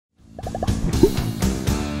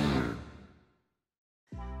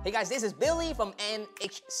Hey guys, this is Billy from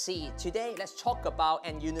NHC. Today, let's talk about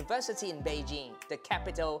an university in Beijing, the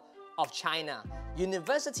capital of China.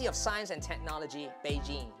 University of Science and Technology,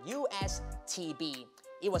 Beijing, USTB.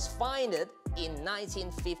 It was founded in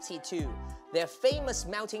 1952. Their famous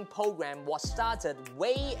melting program was started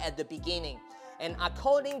way at the beginning. And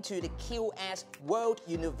according to the QS World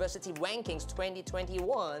University Rankings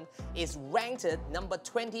 2021, is ranked number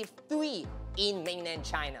 23 in mainland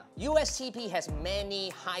China. USTP has many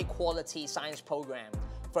high-quality science programs.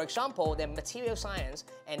 For example, their material science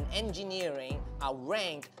and engineering are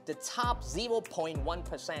ranked the top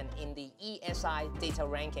 0.1% in the ESI Data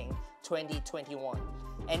Ranking 2021.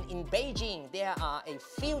 And in Beijing, there are a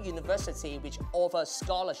few universities which offer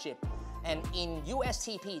scholarship. And in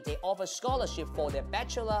USTP, they offer scholarship for their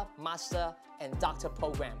bachelor, master, and doctor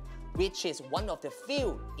program, which is one of the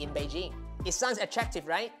few in Beijing. It sounds attractive,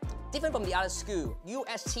 right? Different from the other school,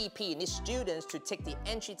 USTP needs students to take the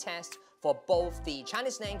entry test for both the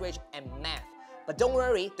Chinese language and math. But don't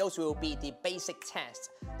worry, those will be the basic tests.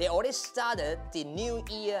 They already started the new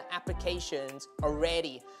year applications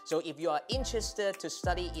already. So if you are interested to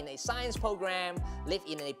study in a science program, live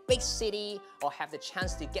in a big city, or have the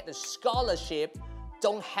chance to get a scholarship,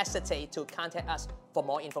 don't hesitate to contact us for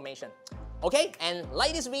more information. Okay, and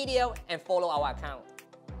like this video and follow our account.